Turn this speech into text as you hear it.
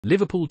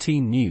Liverpool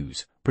team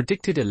news,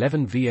 predicted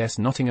 11 vs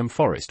Nottingham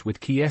Forest with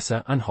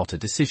Chiesa and Jota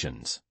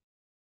decisions.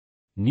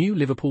 New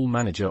Liverpool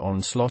manager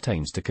Arne Slot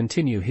aims to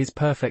continue his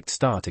perfect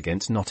start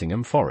against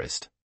Nottingham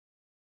Forest.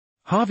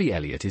 Harvey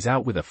Elliott is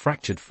out with a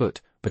fractured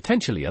foot,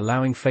 potentially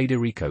allowing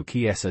Federico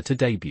Chiesa to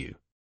debut.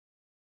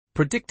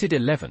 Predicted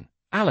 11,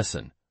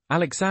 Alisson,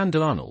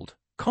 Alexander-Arnold,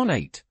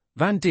 Konate,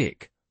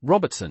 Dijk,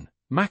 Robertson,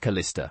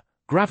 Allister,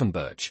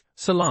 Gravenberch,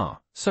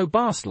 Salah,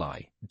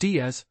 Szoboszlai,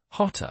 Diaz,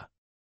 Jota.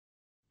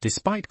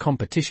 Despite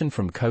competition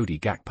from Cody,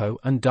 Gakpo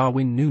and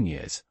Darwin,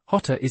 Nunez,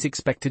 Jota is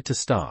expected to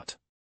start.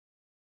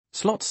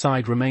 Slot's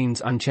side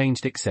remains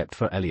unchanged except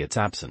for Elliott's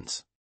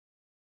absence.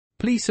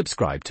 Please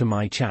subscribe to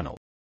my channel.